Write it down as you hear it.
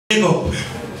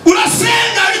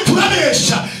urasenga ari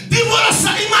kurabesha divorce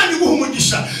Imana iguha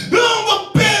umugisha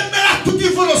nubwo bemera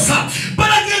kudivorosa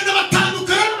baragenda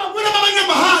batandukana n'abagore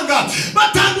b'abanyamahanga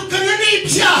batandukanye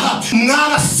n'ibyaha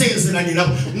mwarasezeranye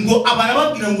nabo ngo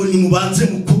abarababwira ngo ni mubanze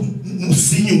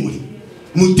musinyure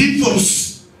mu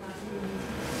divorce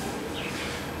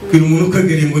kuri umuntu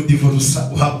ukagere ngo divorce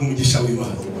uhabwa umugisha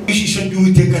w'Imana ishusho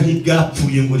ry'Uwiteka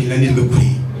ntibyapfuye ngo rinanirwe kuri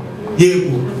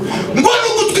yego ngo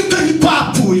n'ugutwi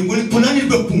ntipapfuye ngo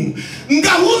nikunanirwe kumva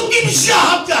ngahurwa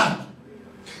ibyaha byacu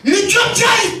nicyo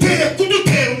byayiteye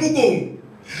kudutera umugongo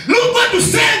nubwo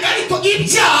dusenga ariko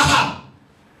ibyaha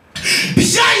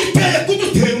byayiteye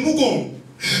kudutera umugongo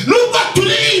nubwo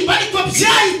turirimba ariko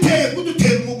byayiteye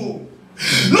kudutera umugongo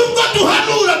nubwo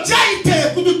duhanura byayiteye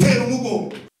kudutera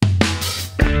umugongo.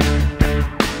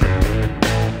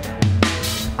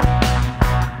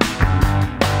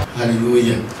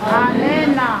 Haleluya.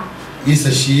 Amen. Yesu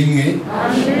ashimwe.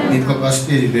 Nitwa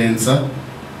Pastor Benza.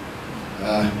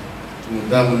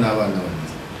 Umudamu n'abana banjye.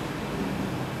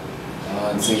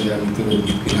 Nsengera mu itorero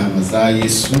ryitwa Intama za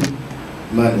Yesu.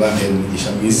 Imana bahe umugisha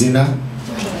mu izina.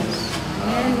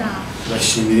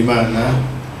 Bashimira Imana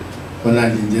ko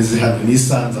nanjye ngeze hano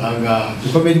nisanze aha ngaha.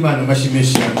 Dukomere Imana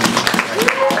amashimeshi cyane.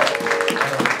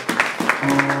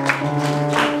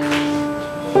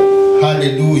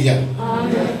 Haleluya.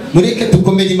 Mureke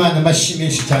dukomere Imana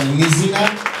amashimeshi cyane mu izina.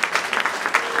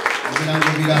 Kugira ngo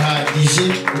birahagije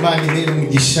Imana ibere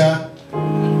umugisha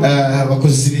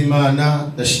abakozi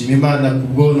b'Imana. Ndashima Imana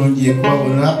kubwo nongeye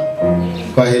kubabona.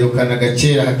 Twaherukana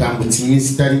gakera hatambutse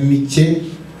iminsi itari mike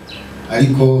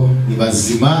ariko ni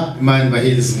bazima. Imana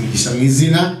ibahereza umugisha mu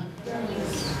izina.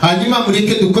 Hanyuma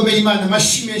mureke dukomere Imana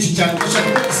amashimeshi cyane. Ndashaka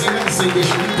gusenga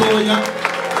isengesho ritoya.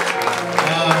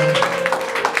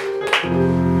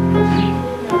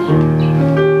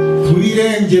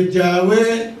 Kubirenge byawe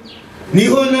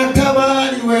niho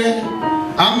natabariwe,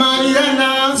 amarira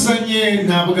nazanye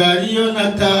ntabwo ariyo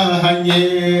natahanye.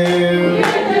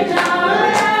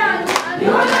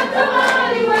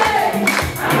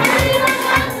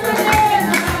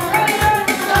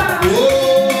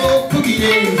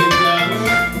 Kubirenge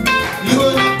byawe niho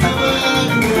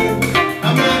natabariwe,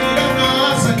 amarira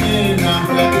nazanye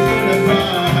ntabwo ariyo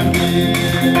natahanye.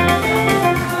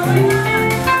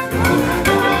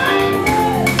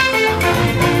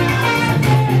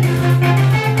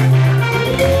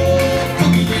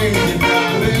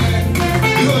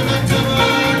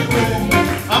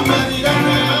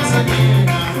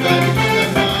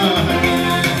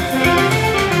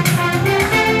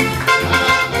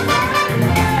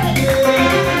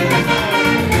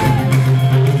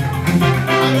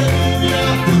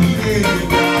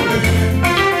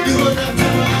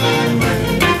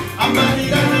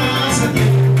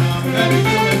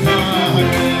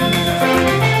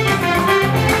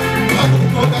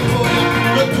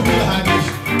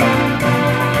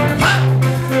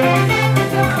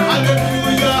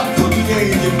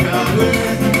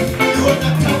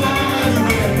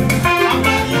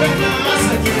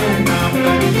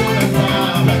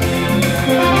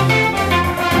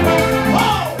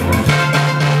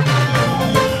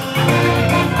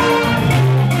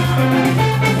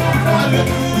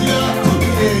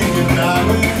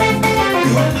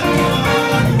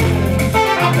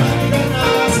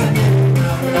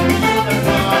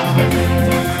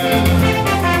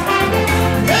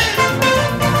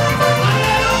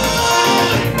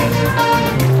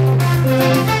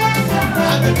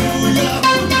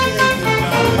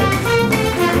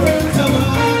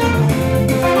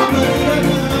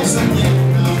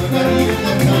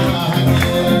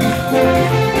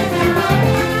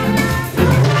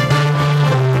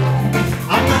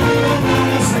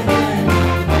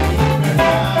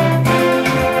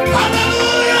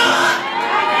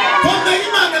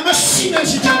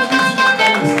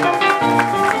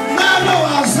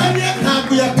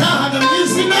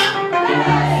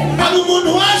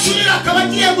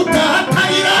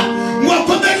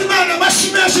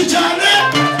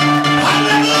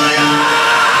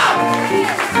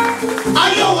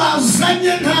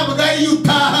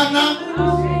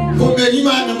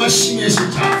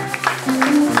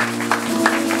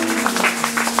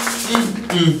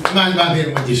 Imana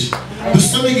babere umugisha.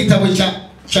 Dusome igitabo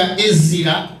cya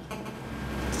Ezira.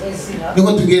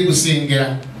 Niko tugiye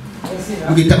gusengera.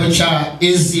 Mu gitabo cya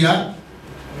Ezira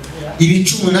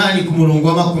ibice 8 ku murongo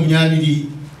wa 23.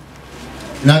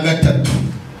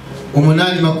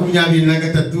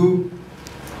 8:23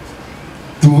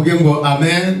 tuvuge ngo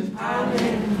amen.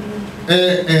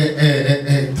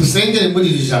 Tusengere muri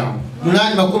iri jambo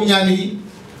 8:20.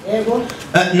 Yego.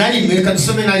 Nari reka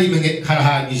dusome nari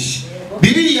harahagije.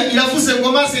 Bibiliya iravuze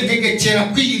ngo maze ntegekera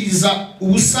kwiyiriza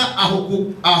ubusa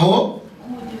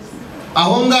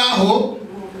aho ngaho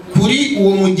kuri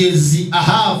uwo mugezi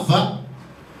ahava,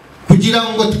 kugira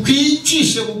ngo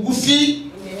twicishe bugufi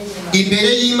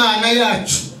imbere y'Imana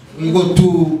yacu, ngo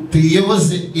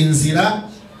tuyiyoboze inzira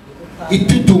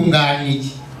itutunganiye,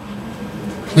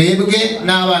 twebwe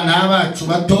n'abana bacu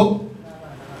bato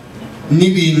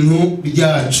n'ibintu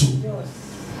byacu.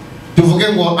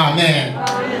 Tuvuge ngo amen.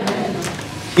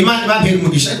 Imana bampera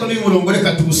umugisha. Ariko n'uyu murongo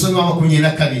reka tugusome wa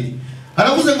 22.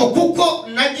 Aravuze ngo kuko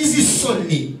nagize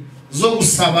isoni zo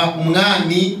gusaba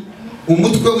umwami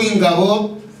umutwe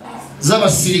w'ingabo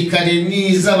z'abasirikare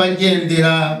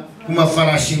n'iz'abagendera ku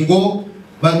mafarashi ngo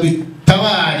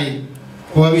badutabare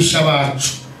ku babisha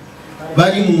bacu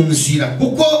bari mu nzira,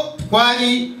 kuko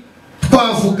twari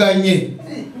twavuganye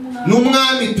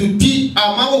n'umwami tuti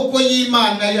amaboko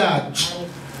y'Imana yacu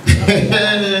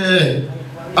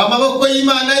amaboko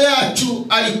y'Imana yacu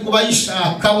ari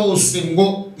kubayishaka bose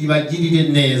ngo ibagirire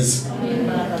neza,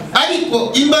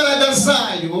 ariko imbaraga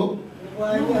zayo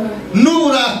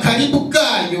n'uburakari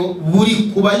bwayo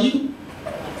buri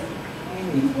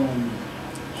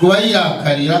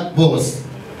kubayirakarira bose.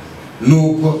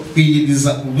 Nuko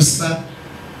twiyiriza ubusa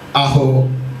aho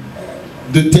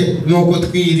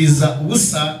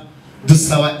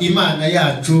dusaba Imana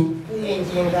yacu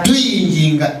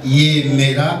tuyinginga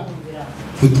yemera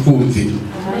kutwumvira.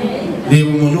 Reba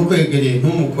umuntu ukwegereye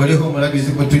ntumukoreho,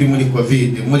 murabizi ko turi muri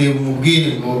covid, mureba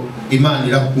umubwire ngo Imana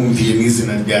irakumviye mu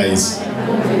izina rya Yesu.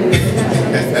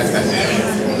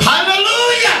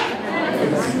 Haleluya.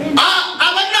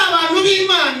 Aba ni abantu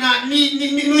b'Imana.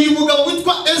 Ni uyu mugabo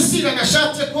witwa Ezira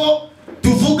nashatse ko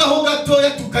tuvugaho gatoya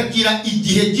tukagira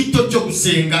igihe gito cyo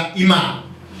gusenga Imana.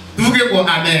 Tuvuge ngo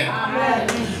amen.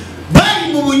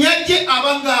 Bari mu bunyage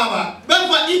abangaba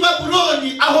bava i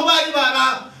Babuloni, aho bari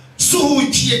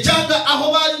barasuhukiye cyangwa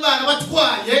aho bari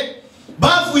barabatwaye,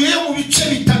 bavuye mu bice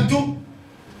bitatu.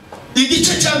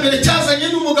 Igice cya mbere cyazanye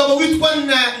n'umugabo witwa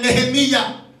Nehemiya.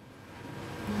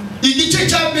 Igice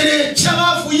cya mbere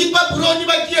cy'abavuye i Babuloni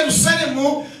bagiye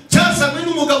Yerusalemu cyazanye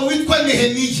n'umugabo witwa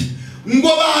Nehemiya.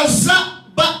 Ngo baza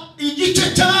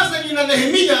igice cyazanye na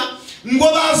Nehemiya, ngo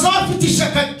baza bafite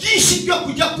ishaka ryinshi ryo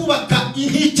kujya kubaka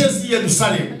inkike z'i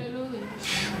Yerusalemu.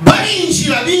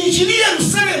 Binjira i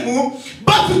Yerusalemu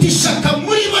bafite ishaka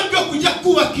muri bo ryo kujya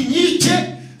kubaka inkike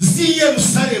z'i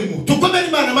Yerusalemu. Tukomere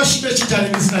Imana amashyi menshi cyane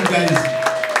mu izina rya Yesu.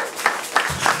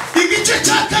 Igice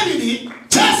cya kabiri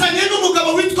cyazanye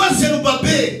n'umugabo witwa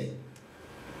Zerubabeli.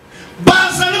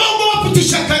 Bazana ngo bafite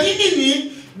ishaka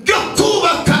rinini ryo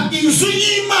kubaka inzu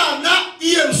y'Imana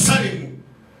i Yerusalemu.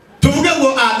 Tuvuge ngo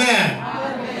amen.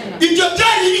 Ibyo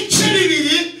byari ibice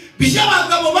bibiri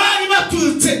by'abagabo bari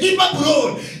baturutse i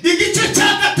Babuloni. Igice cya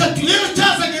gatatu rero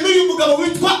cyazanye n'uyu mugabo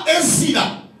witwa Ezira.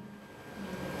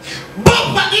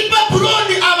 Bava i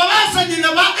Babuloni aba bazanye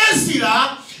na ba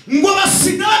Ezira ngo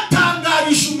basiga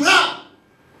batangarije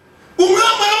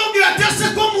umwami arababwira ati ese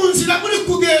ko mu nzira muri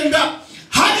kugenda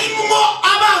harimo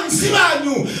abanzi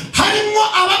banyu, harimo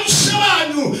ababisha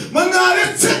banyu,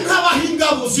 mwaretse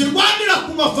nk'abahingabo zirwanira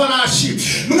ku mafarashi,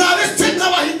 mwaretse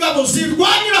nk'abahingabo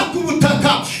zirwanira ku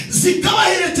butaka,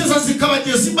 zikabaherekeza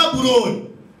zikabageza i Babuloni.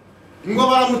 Ngo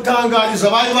baramutangariza,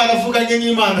 bari baravuganye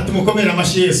n'Imana. Tumukomere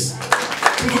amashyi Yesu.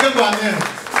 Tuvuge ngo amen.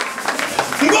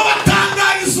 Ngo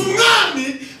batangariza umwami,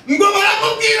 ngo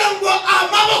baramubwira ngo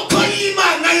amaboko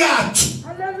y'Imana yacu.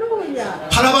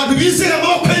 Hari abantu bizera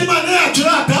amaboko y'Imana yacu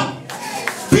rata.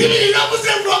 Bibiliya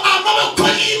iravuze ngo amaboko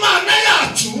y'Imana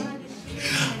yacu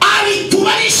ari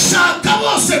kubayishaka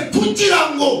bose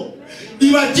kugira ngo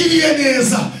ibagirire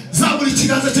neza. Zaburi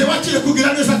ikiganza cyawe wakire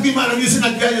kugira neza kw'Imana mu izina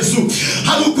rya Yesu.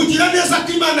 Hari ukugira neza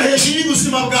kw'Imana hejuru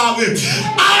y'ubuzima bwawe.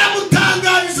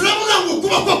 Aramutangariza aravuga ngo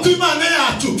ukuboko kw'Imana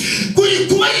yacu kuri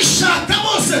kubayishaka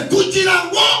bose kugira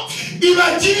ngo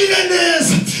ibagirire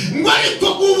neza. Ngo ariko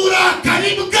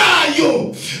uburakari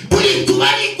bwayo buri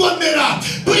kubayigomera,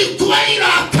 buri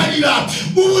kubayirakarira.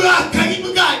 Uburakari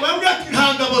bwayo bambwira ati nta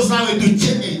ngabo zawe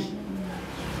dukeneye.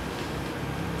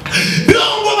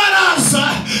 Ngo baraza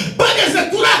bageze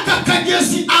kuri aka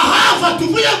kagezi ahava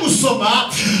tuvuye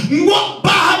gusoma, ngo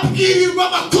bahabwirirwa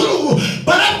amakuru,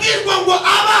 barabwirwa ngo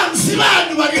abanzi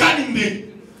banyu bari hano imbere.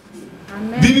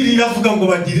 Bibiliya iravuga ngo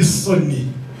bagire isoni.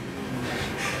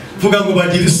 Vuga ngo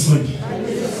bagire isoni.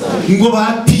 Ngo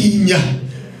batinya.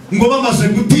 Ngo bamaze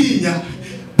gutinya,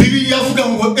 Bibiliya iravuga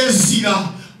ngo Ezira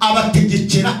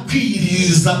abategekera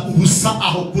kwiriza ubusa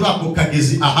aho kuri ako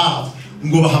kagezi ahava.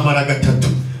 Ngo bahamara gatatu.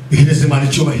 Iheze Imana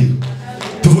icyubahiro.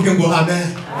 Tuvuge ngo amen.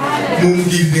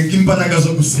 Mumbwirire imbaraga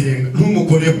zo gusenga.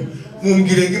 Ntumukoreho.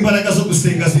 mumbwire ngo imbaraga zo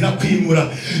gusenga zirakwimura,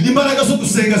 imbaraga zo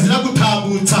gusenga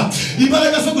ziragutambutsa,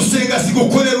 imbaraga zo gusenga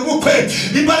zigukorera ubukwe,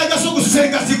 imbaraga zo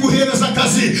gusenga ziguhereza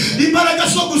akazi, imbaraga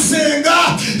zo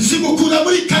gusenga zigukura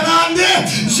muri karande,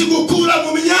 zigukura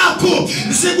mu myako,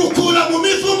 zigukura mu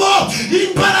mivumo,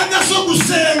 imbaraga zo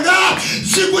gusenga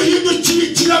ziguhindukira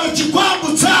ikiraro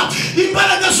kikwambutsa,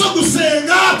 imbaraga zo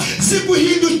gusenga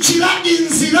ziguhindukira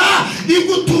inzira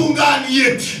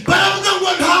igutunganiye. Baravuga ngo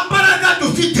nta mbaraga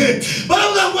dufite,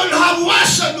 baravuga ngo nta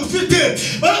bubasha dufite,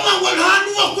 baravuga ngo nta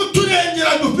n'uwo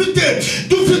kuturengera dufite,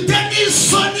 dufite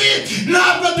n'isoni,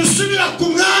 ntabwo dusubira ku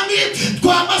mwami.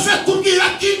 Twamaze kubwira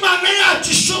ko Imana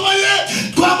yacu ishoboye,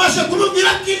 twamaze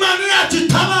kumubwira ko Imana yacu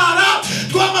itabara,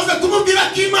 twamaze kumubwira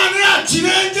ko Imana yacu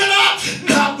irengera,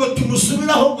 ntabwo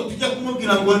tumusubiraho ngo tujya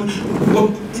kumubwira ngo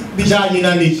bijyanye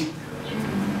na niki.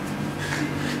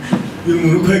 Uyu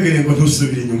muntu kwegereye ngo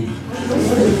ntusubire inyuma,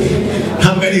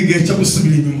 ntabwo ari igihe cyo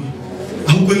gusubira inyuma,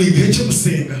 ahubwo ni igihe cyo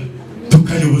gusenga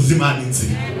tukayoboza Imana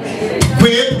inzira.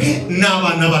 Twebwe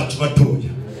n'abana bacu batoya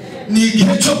ni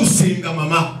igihe cyo gusenga.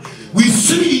 Mama,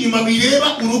 wisubire inyuma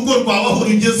wireba urugo rwawe aho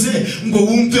rugeze ngo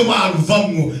wumve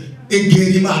waruvamwo.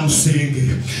 Egera Imana usenge.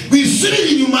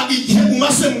 Wisubire inyuma igihe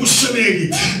umaze mu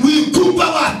bushomeri, wikumva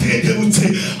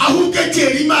watenderutse, ahubwo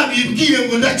egera Imana ibwire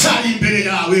ngo ndacyari imbere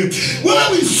yawe. Wowe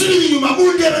wisubire inyuma,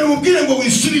 mundebere umubwire ngo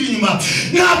wisubire inyuma.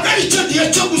 Ntabwo ari cyo gihe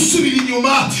cyo gusubira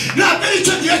inyuma, ntabwo ari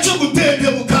cyo gihe cyo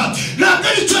gutendebuka, ntabwo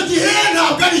ari cyo gihe,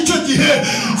 ntabwo ari cyo gihe.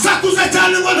 Sakuza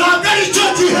cyane ngo ntabwo ari cyo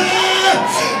gihe.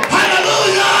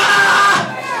 Haleluya!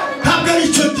 Ntabwo ari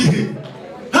cyo gihe,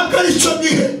 ntabwo ari cyo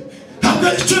gihe, ntabwo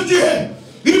ari cyo gihe.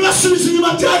 Ibibasubiza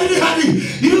inyuma byari bihari,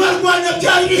 ibibarwanya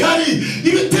byari bihari,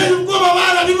 ibitera ubwoba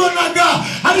barabibonaga,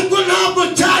 ariko ntabwo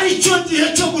cyari cyo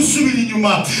gihe cyo gusubira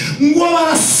inyuma. Ngo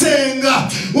barasenga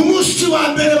umunsi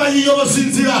wa mbere bayiyoboza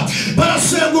inzira,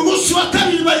 barasenga umunsi wa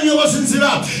kabiri bayiyoboza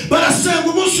inzira, barasenga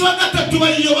umunsi wa gatatu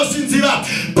bayiyoboza inzira,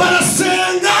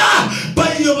 barasenga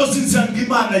bayiyoboza inzira. Ngo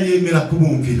Imana yemera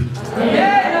kubumvira,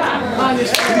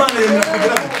 Imana yemera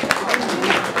kugira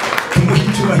tumuhe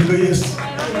icyubahiro Yesu.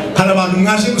 Hari abantu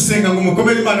mwaje gusenga ngo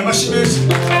mukomere Imana bashimeshi,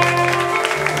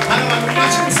 hari abantu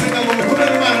mwaje gusenga ngo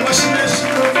mukomere Imana bashimeshi.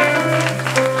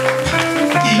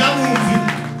 Irabumvira,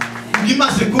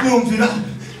 imaze kubumvira.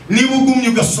 Niba ugumye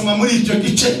ugasoma muri icyo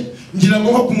gice, ngira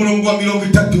ngo nko ku murongo wa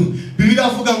 30, Bibiliya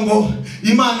avuga ngo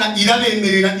Imana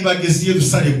irabemerera ibageze i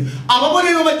Yerusalemu. Abo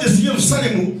rero bageze i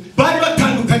Yerusalemu bari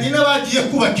batandukanye n'abagiye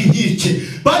kubaka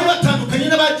inkike, bari batandukanye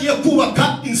n'abagiye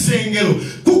kubaka insengero,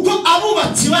 kuko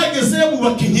abubatsi bagezeyo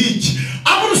bubaka inkike,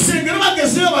 abo urusengero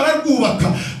bagezeyo bararwubaka.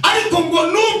 Ariko ngo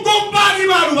nubwo bari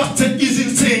barubatse izi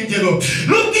nsengero,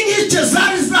 nubwo inkike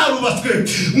zari zarubatswe,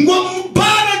 ngo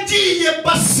baragiye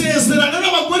basezerana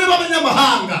n'abagore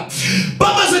b'abanyamahanga.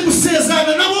 Bamaze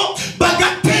gusezerana nabo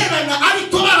bagaterana,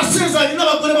 ariko barasezeranye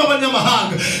n'abagore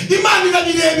b'abanyamahanga. Imana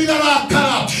irabireba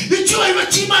irarakara, icyubahiro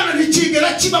cy'Imana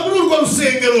ntikigera kiba muri urwo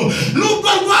rusengero, nubwo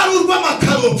rwari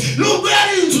urw'amakaro, nubwo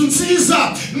yari inzu nziza,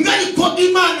 ariko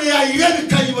Imana yayireba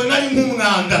ikayibona ari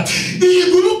nk'umwanda. Iyi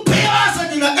gurupe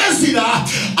yazanye na Ezira,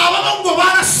 ababa ngo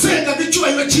barasengaga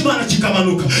icyubahiro cy'Imana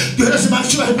kikamanuka. Duhereze Imana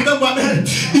icyubahiro, kugira ngo amen.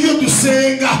 Iyo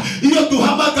dusenga, iyo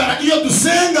duhamagara, iyo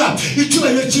dusenga,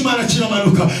 icyubahiro cy'Imana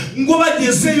kiramanuka. Ngo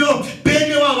bagezeyo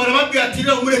bene wabo barababwira ati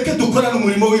rero mureke dukorane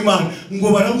umurimo w'Imana. Ngo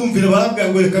barabumvira, barabwira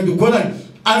ngo reka dukorane,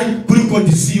 ari kuri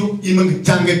kondisiyo imwe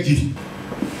cyangwa ebyiri.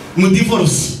 Mu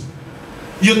divorce,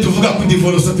 iyo tuvuga ku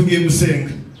divorce tugiye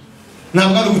gusenga,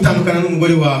 ntabwo ari ugutandukana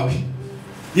n'umugore wawe.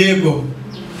 Yego,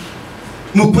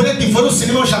 mukore divorce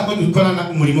niba ushaka ko dukorana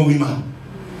umurimo w'Imana.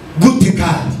 Gute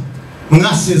kandi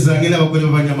mwasezeranye n'abagore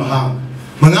b'abanyamahanga,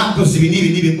 mwakoze ibi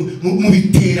n'ibi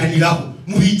mubiteraniraho,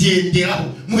 mubigenderaho,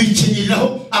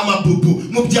 mubikenyeraho amabubu,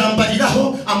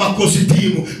 mubyambariraho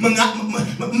amakositimu,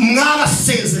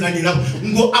 mwarasezeranye nabo.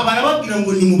 Ngo abarababwira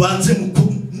ngo nimubanze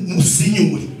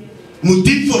musinyure mu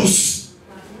divorce.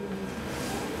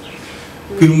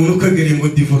 Kwira umuntu kwegereye ngo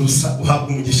divorce uhabwa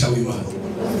umugisha w'Imana.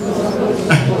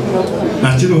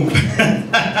 Nakirumva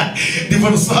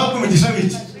divorce uhabwa umugisha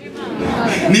w'iki?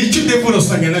 Nicyo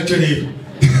divorce anya nacyo rero.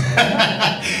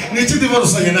 Nicyo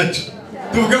divorce anya nacyo.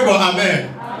 Tuvuge ngo amen.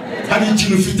 Hari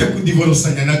ikintu ufite ku divorce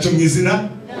anya nacyo mu izina,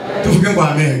 tuvuge ngo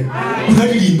amen.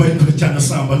 Uraririmba ariko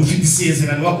cyanasamba, ufite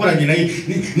isezerano wakoranye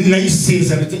nayo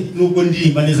isezerano, nubwo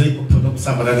ndirimba neza ariko pfa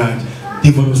gusambana nanjye.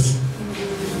 Divorce.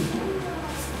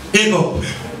 Ego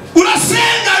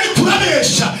urasenga ariko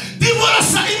urabesha.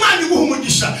 Divorce Imana iguha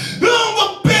umugisha.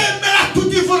 Nubwo bemera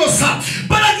kudivorce,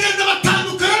 baragenda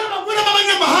batandukana n'abagore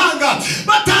b'abanyamahanga,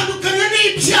 batandukanye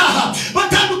n'ibyaha,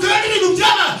 batandukanye n'ibintu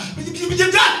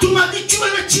byatuma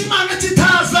icyubahiro cy'Imana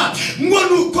kitaza. Ngo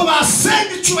nuko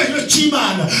basenga icyubahiro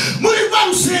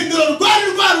rusengero rwari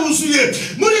rwaruzuye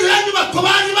muri ya nyubako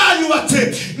bari bayubatse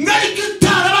ngariko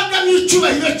itarabagamo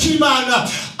icyubahiro cy'Imana.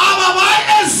 Aba ba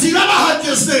Ezira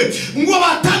bahageze ngo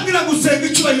batangira gusenga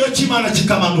icyubahiro cy'Imana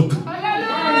kikamanuka.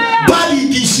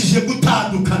 Barigishije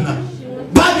gutandukana,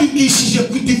 barigishije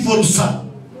kudiforusa.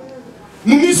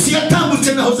 Mu minsi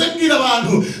yatambutse nahoze mbwira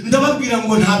abantu ndababwira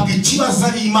ngo ntabwo ikibazo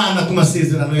ari Imana ku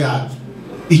masezerano yacu,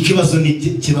 ikibazo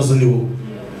ni wowe.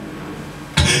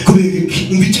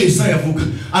 Kubera icyo Yesaya avuga,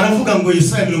 aravuga ngo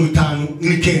Yesaya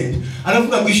 59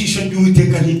 aravuga ngo ijisho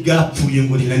ry'Uwiteka ntiryapfuye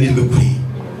ngo rinanirwe kureba.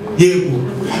 Yego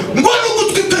ngo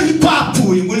n'ugutwi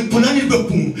ntipapfuye ngo rikunanirwe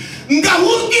kumva,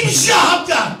 ngahurwa ibyaha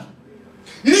byacu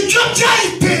nicyo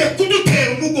byayiteye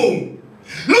kudutera umugongo.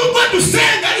 Nubwo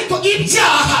dusenga ariko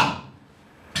ibyaha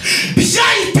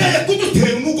byayiteye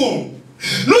kudutera umugongo.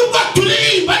 Nubwo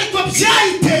turirimba ariko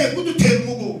byayiteye kudutera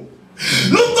umugongo.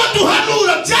 Nubwo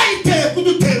duhanura byayiteye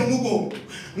kudutera umugongo.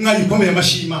 Mwayikomeye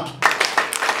amashima.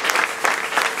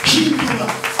 Hindura,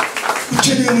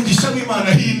 ukeneye umugisha w'Imana,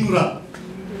 hindura.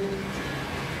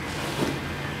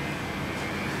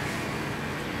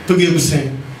 Tugiye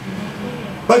gusenga.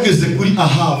 Bageze kuri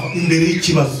Ahava imbere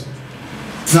y'ikibazo,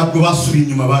 ntabwo basubiye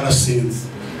inyuma, barasenze.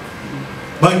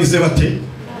 Bagize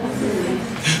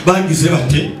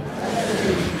bate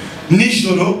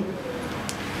nijoro.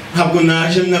 Ntabwo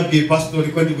naje nabwiye pastor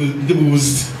ko ndi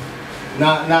buze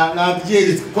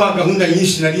nabyeretse kwa gahunda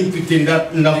nyinshi nari mfite,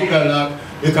 ndavuga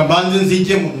reka banze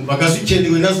nzijyemo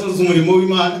bagazikenewe nazo z'umurimo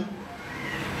w'Imana.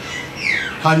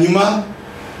 Hanyuma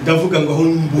ndavuga ngo aho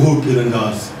mbuhogera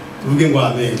ndaza, tuvuge ngo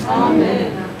amen.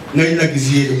 Amen. Nari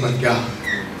nagize yerekwa ryaha,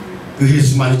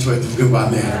 duheze Imana icyubahiro, tuvuge ngo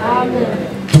amen. Amen.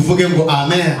 Tuvuge ngo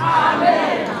amen.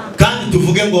 Amen. Kandi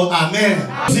tuvuge ngo amen.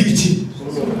 Ziki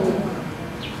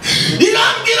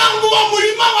irambwira ngo uwo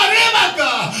murima warebaga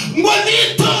ngo ni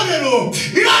itorero,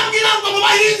 irambwira ngo mu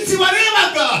bahinzi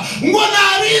warebaga ngo ni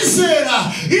abizera,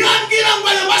 irambwira ngo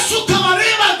ayo masuka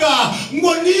warebaga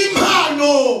ngo ni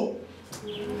impano.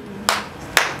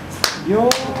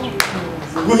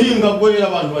 Guhinga bwo rero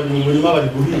abantu bari mu murima bari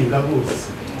guhinga bose,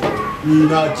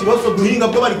 nta kibazo guhinga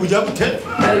bwo bari kujya gute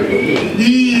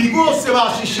bose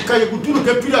bashishikaye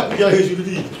guturuka turiya kujya hejuru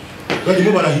barimo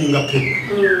barahinga pe.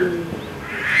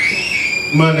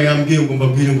 Imana yambwiye ngo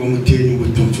mbabwire ngo mutere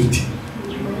imbuto nshuti,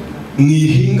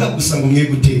 mwihinga gusa ngo mwe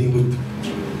gutera imbuto.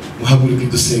 Muhaguruke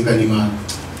dusengane Imana.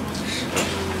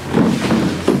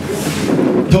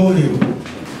 Torero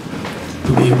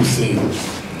tugiye gusenga.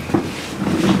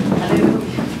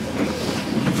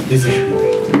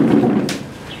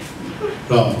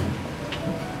 Bravo.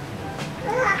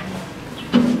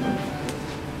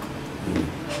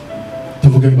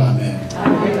 Tuvuge ngo amen.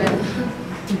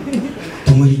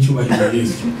 Tumuhe icyubahiro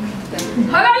Yesu.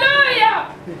 Haleluya.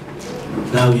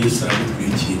 Nawe Yesu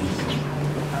aragutwikiriye,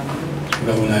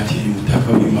 urabona akiri umutaka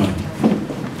w'Imana,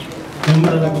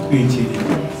 nyamara aragutwikiriye.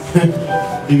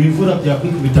 Ibivura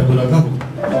byakwikubitaguragaho,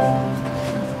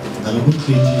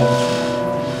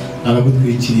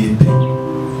 aragutwikiriye pe.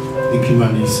 Niko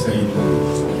Imana y'Isirayeli,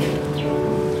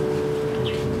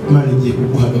 Imana igiye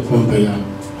kuguha gakondo yawe.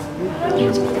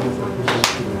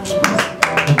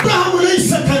 Abrahamu na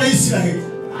Isaka na Isirayeli.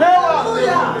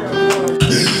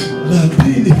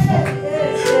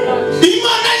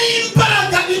 Imana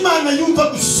y'imbaraga, Imana yumva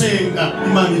gusenga,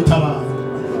 Imana itabara.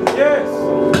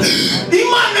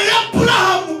 Imana ya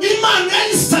Abrahamu, Imana ya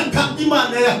Isaka,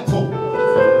 Imana ya Yakobo.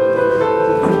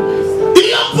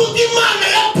 Iyo mvuga Imana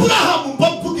ya Abrahamu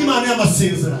bavuga Imana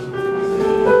y'amasezerano.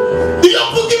 Iyo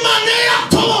mvuga Imana ya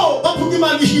Yakobo bavuga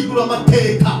Imana ihindura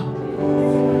amateka.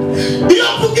 Iyo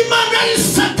mvuga Imana ya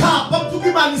Isaka bavuga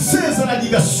Imana isezerano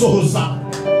igasohoza.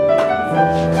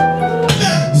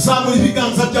 Zamura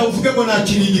ibiganza byawe uvuge ngo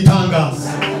nakiriye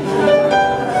igitangaza.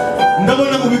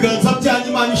 Ndabona mu biganza byanyu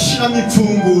Imana ishiramo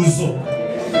imfunguzo.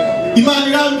 Imana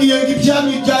irambwiye ngo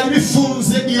ibyanyu byari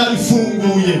bifunze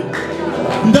irabifunguye.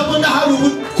 Ndabona hari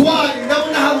ubutwari,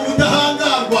 ndabona hari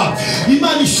ubudahangarwa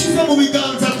Imana ishize mu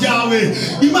biganza byawe.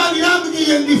 Imana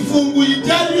irambwiye ngo ifunguye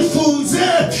ibyari bifunze.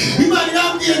 Imana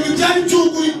irambwiye ngo ibyari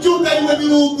byugariwe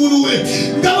biruguruwe.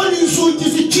 Ndabona inzugi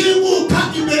zikinguka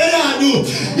imbere yanyu.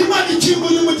 Imana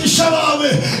ikinguye umugisha wawe,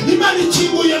 Imana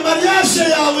ikinguye mariage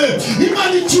yawe,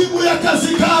 Imana ikinguye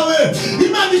akazi kawe,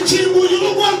 Imana ikinguye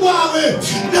urugo rwawe.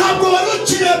 Ntabwo wari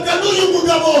ukirebwa n'uyu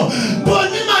mugabo,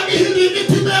 mbona Imana ihindura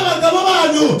imitima y'abagabo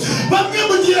banyu. Bamwe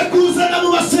mugiye kuzana mu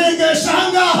basengesha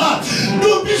ahangaha,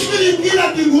 ndumva ijwi rimbwira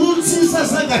ngo inkuru nziza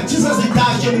z'agakiza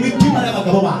zitaje mu mitima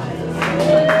y'abagabo banyu.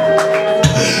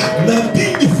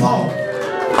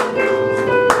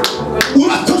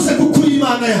 Urakoze kuko uri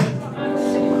Imana yawe,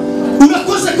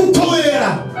 urakoze kuko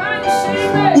wera,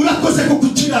 urakoze kuko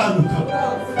ukiri gukiranuka.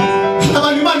 Hari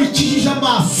abantu Imana ikijije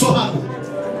amaso hano.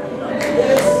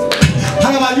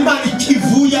 Hari abantu Imana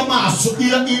ikivuye amaso,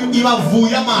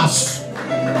 ibavuye amaso.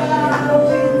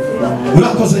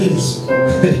 Urakoze Yesu.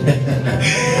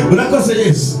 Urakoze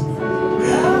Yesu.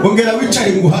 Ongera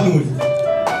wicare nguhanure.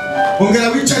 Ongera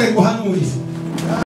wicare nguhanure.